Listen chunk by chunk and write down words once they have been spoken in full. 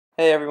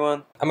Hey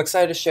everyone, I'm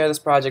excited to share this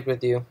project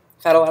with you.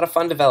 I've had a lot of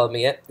fun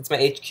developing it. It's my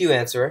HQ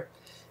Answerer.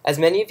 As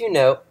many of you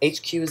know,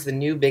 HQ is the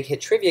new big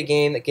hit trivia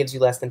game that gives you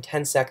less than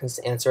 10 seconds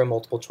to answer a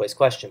multiple choice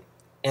question.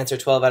 Answer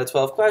 12 out of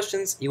 12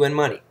 questions, you win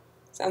money.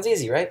 Sounds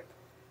easy, right?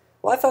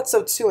 Well, I thought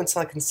so too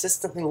until I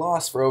consistently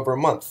lost for over a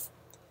month.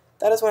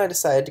 That is when I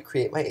decided to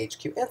create my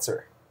HQ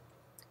Answerer.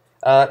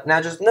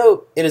 Now just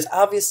note, it is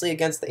obviously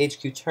against the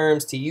HQ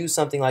terms to use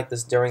something like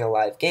this during a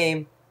live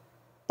game,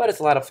 but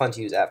it's a lot of fun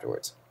to use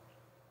afterwards.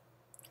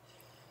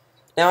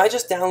 Now, I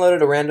just downloaded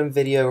a random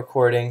video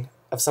recording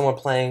of someone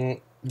playing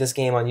this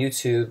game on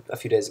YouTube a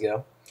few days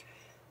ago,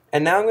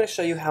 and now I'm going to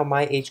show you how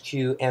my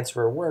HQ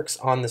Answerer works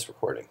on this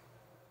recording.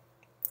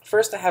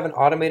 First, I have an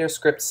automator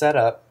script set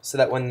up so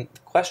that when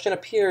the question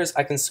appears,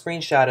 I can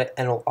screenshot it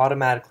and it will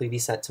automatically be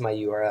sent to my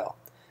URL.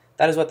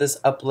 That is what this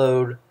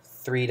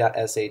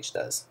upload3.sh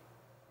does.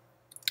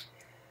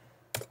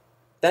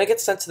 Then it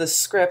gets sent to the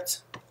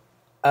script,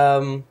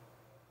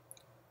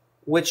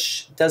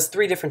 which does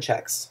three different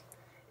checks.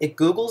 It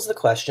Googles the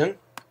question,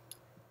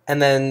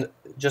 and then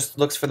just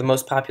looks for the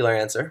most popular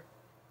answer.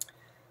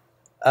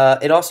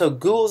 It also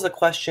Googles the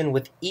question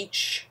with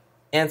each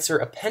answer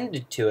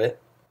appended to it,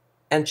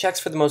 and checks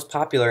for the most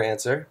popular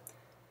answer,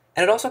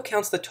 and it also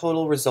counts the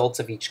total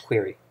results of each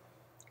query.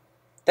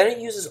 Then it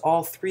uses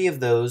all three of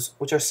those,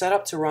 which are set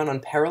up to run on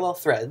parallel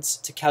threads,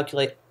 to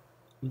calculate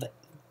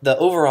the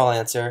overall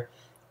answer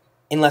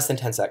in less than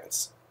 10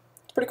 seconds.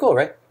 It's pretty cool,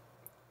 right?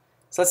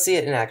 So let's see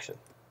it in action.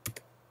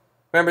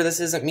 Remember, this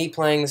isn't me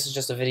playing, this is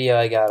just a video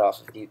I got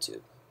off of YouTube.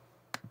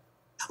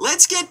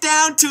 Let's get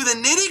down to the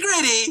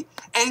nitty-gritty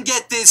and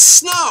get this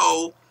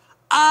snow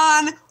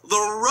on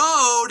the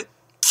road.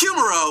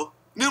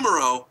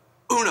 Numero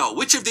uno.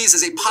 Which of these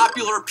is a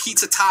popular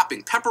pizza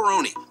topping?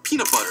 Pepperoni,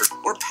 peanut butter,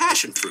 or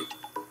passion fruit?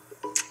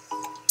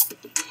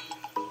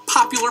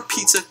 Popular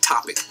pizza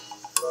topping.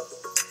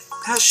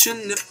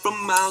 Passionate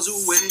from miles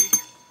away.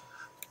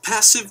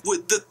 Passive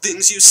with the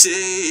things you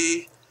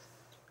say.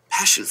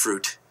 Passion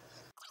fruit.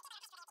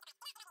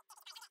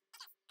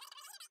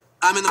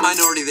 I'm in the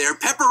minority there.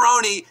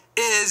 Pepperoni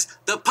is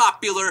the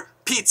popular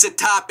pizza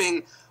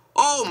topping.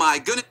 Oh my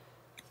goodness.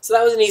 So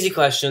that was an easy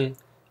question.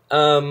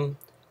 I'll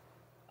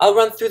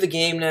run through the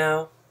game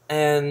now,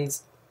 and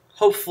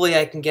hopefully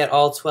I can get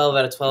all 12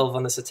 out of 12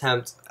 on this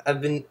attempt.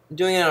 I've been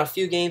doing it on a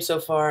few games so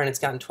far, and it's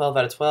gotten 12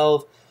 out of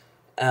 12,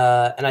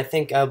 and I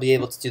think I'll be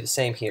able to do the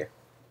same here.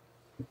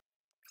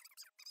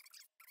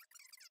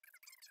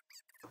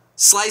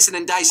 Slicing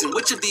and dicing.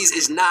 Which of these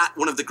is not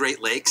one of the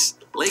Great Lakes?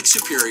 Lake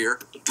Superior,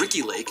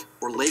 Ricky Lake,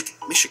 or Lake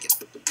Michigan?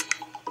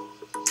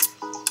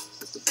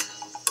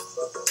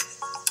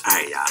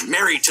 I'm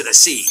married to the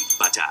sea,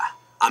 but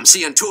I'm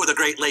seeing two of the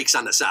Great Lakes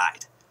on the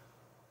side.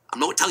 I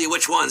won't tell you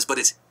which ones, but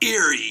it's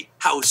eerie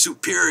how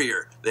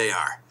superior they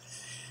are.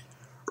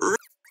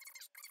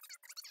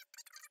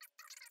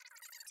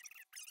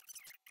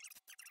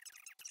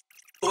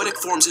 Poetic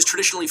forms is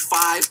traditionally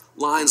 5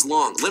 lines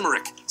long.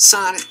 Limerick,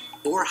 sonnet,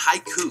 or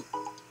haiku?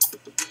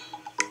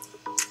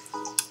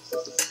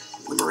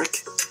 Limerick,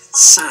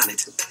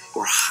 sonnet,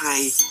 or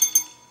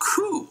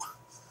haiku?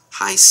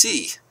 High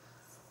C.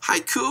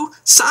 Haiku,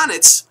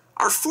 sonnets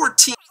are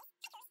 14.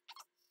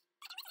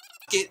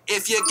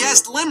 If you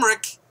guessed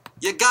limerick,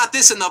 you got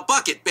this in the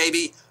bucket,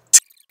 baby.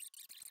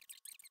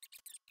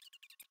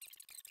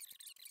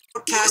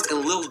 Outkast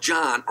and Lil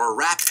Jon are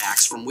rap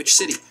acts from which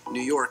city?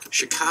 New York,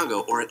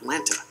 Chicago, or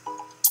Atlanta?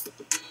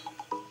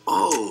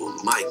 Oh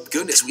my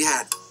goodness, we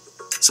had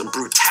some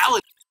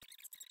brutality.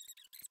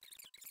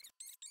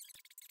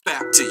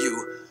 Back to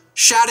you.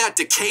 Shout out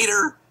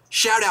Decatur.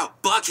 Shout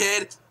out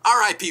Buckhead.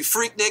 R.I.P.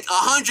 Freaknik.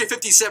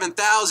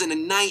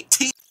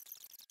 157,019.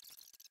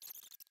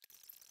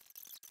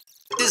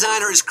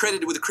 Designer is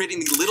credited with creating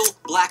the little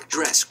black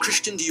dress.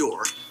 Christian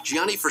Dior,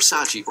 Gianni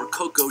Versace, or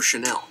Coco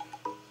Chanel.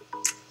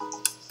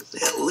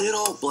 That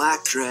little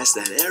black dress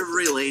that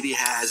every lady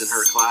has in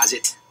her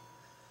closet.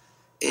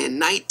 In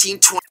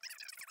 1920,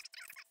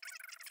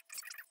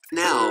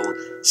 Chanel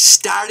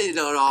started it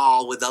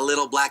all with the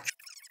little black dress.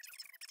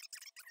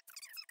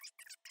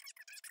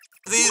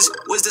 These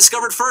was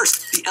discovered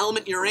first? The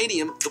element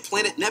uranium, the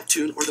planet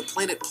Neptune, or the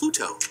planet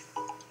Pluto?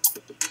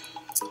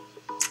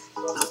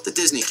 Not the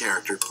Disney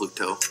character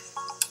Pluto.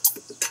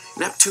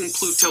 Neptune,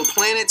 Pluto,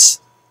 planets,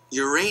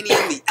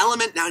 uranium, the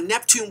element. Now,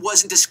 Neptune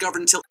wasn't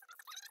discovered until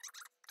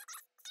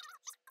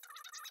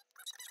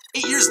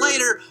 8 years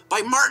later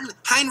by Martin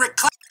Heinrich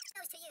Klein.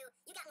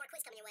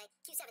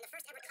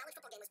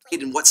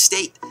 In what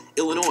state?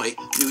 Illinois,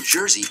 New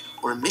Jersey,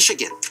 or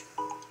Michigan?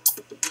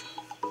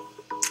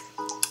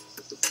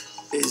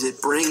 Is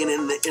it bringing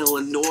in the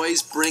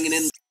Illinois, bringing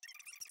in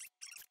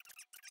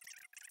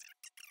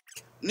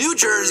New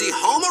Jersey,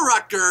 home of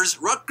Rutgers.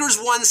 Rutgers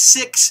won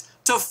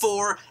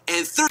 6-4,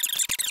 and 30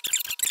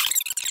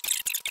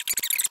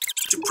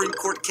 Supreme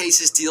Court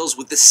cases deals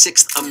with the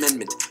 6th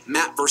Amendment.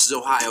 Mapp versus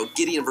Ohio,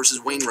 Gideon versus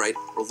Wainwright,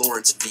 or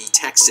Lawrence v.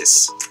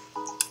 Texas.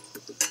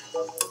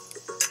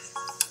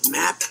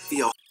 Mapp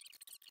v.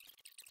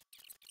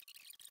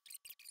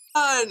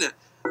 Ohio.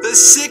 The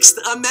 6th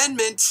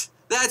Amendment.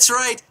 That's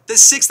right. The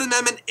Sixth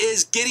Amendment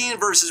is Gideon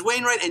versus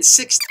Wainwright, and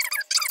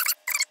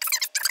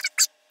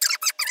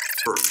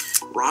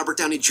Robert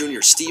Downey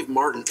Jr., Steve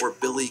Martin, or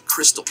Billy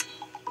Crystal.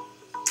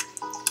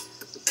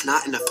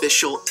 Not an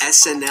official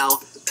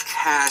SNL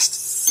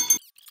cast.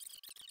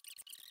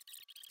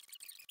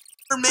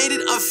 Made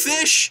it a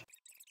fish.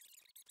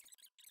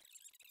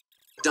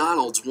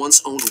 McDonald's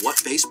once owned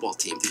what baseball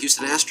team? The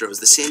Houston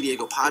Astros, the San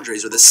Diego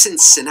Padres, or the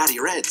Cincinnati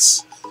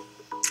Reds?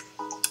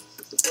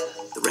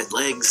 The Red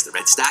Legs, the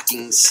Red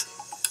Stockings,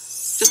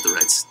 just the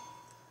Reds.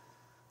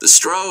 The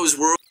Stros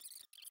were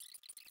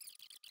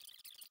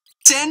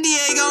San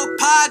Diego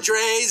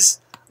Padres,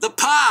 the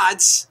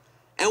Pods,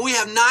 and we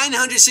have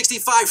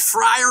 965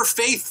 Friar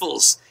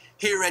Faithfuls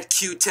here at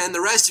Q10.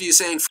 The rest of you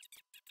saying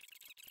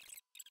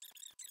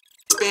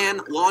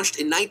Span launched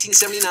in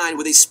 1979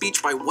 with a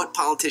speech by what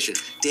politician?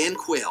 Dan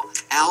Quayle,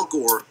 Al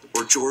Gore,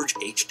 or George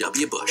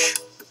H.W. Bush?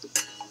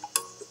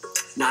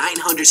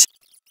 900.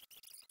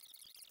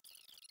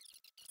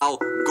 Al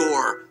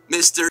Gore,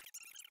 Mr.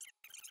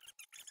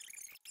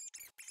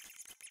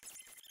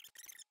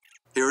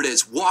 Here it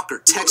is.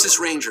 Walker, Texas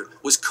Ranger,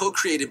 was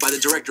co-created by the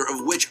director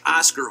of which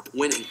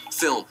Oscar-winning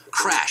film?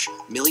 Crash,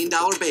 $1 Million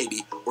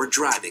Baby, or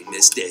Driving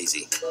Miss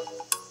Daisy?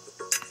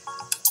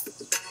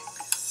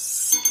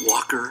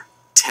 Walker,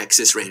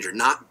 Texas Ranger,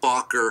 not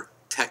Balker,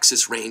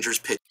 Texas Rangers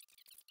pitch.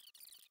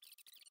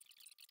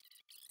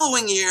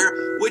 Following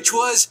year, which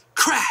was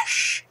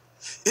Crash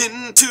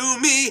Into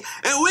Me,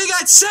 and we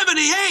got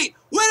 78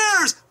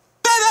 winners,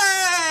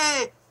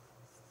 baby!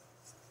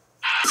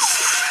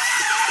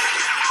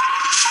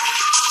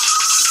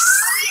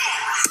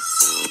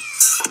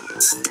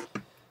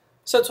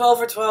 So 12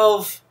 for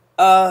 12,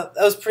 that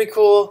was pretty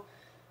cool.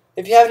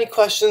 If you have any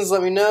questions,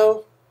 let me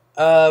know.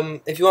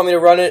 If you want me to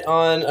run it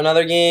on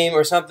another game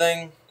or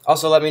something,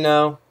 also let me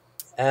know.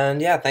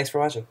 And yeah, thanks for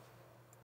watching.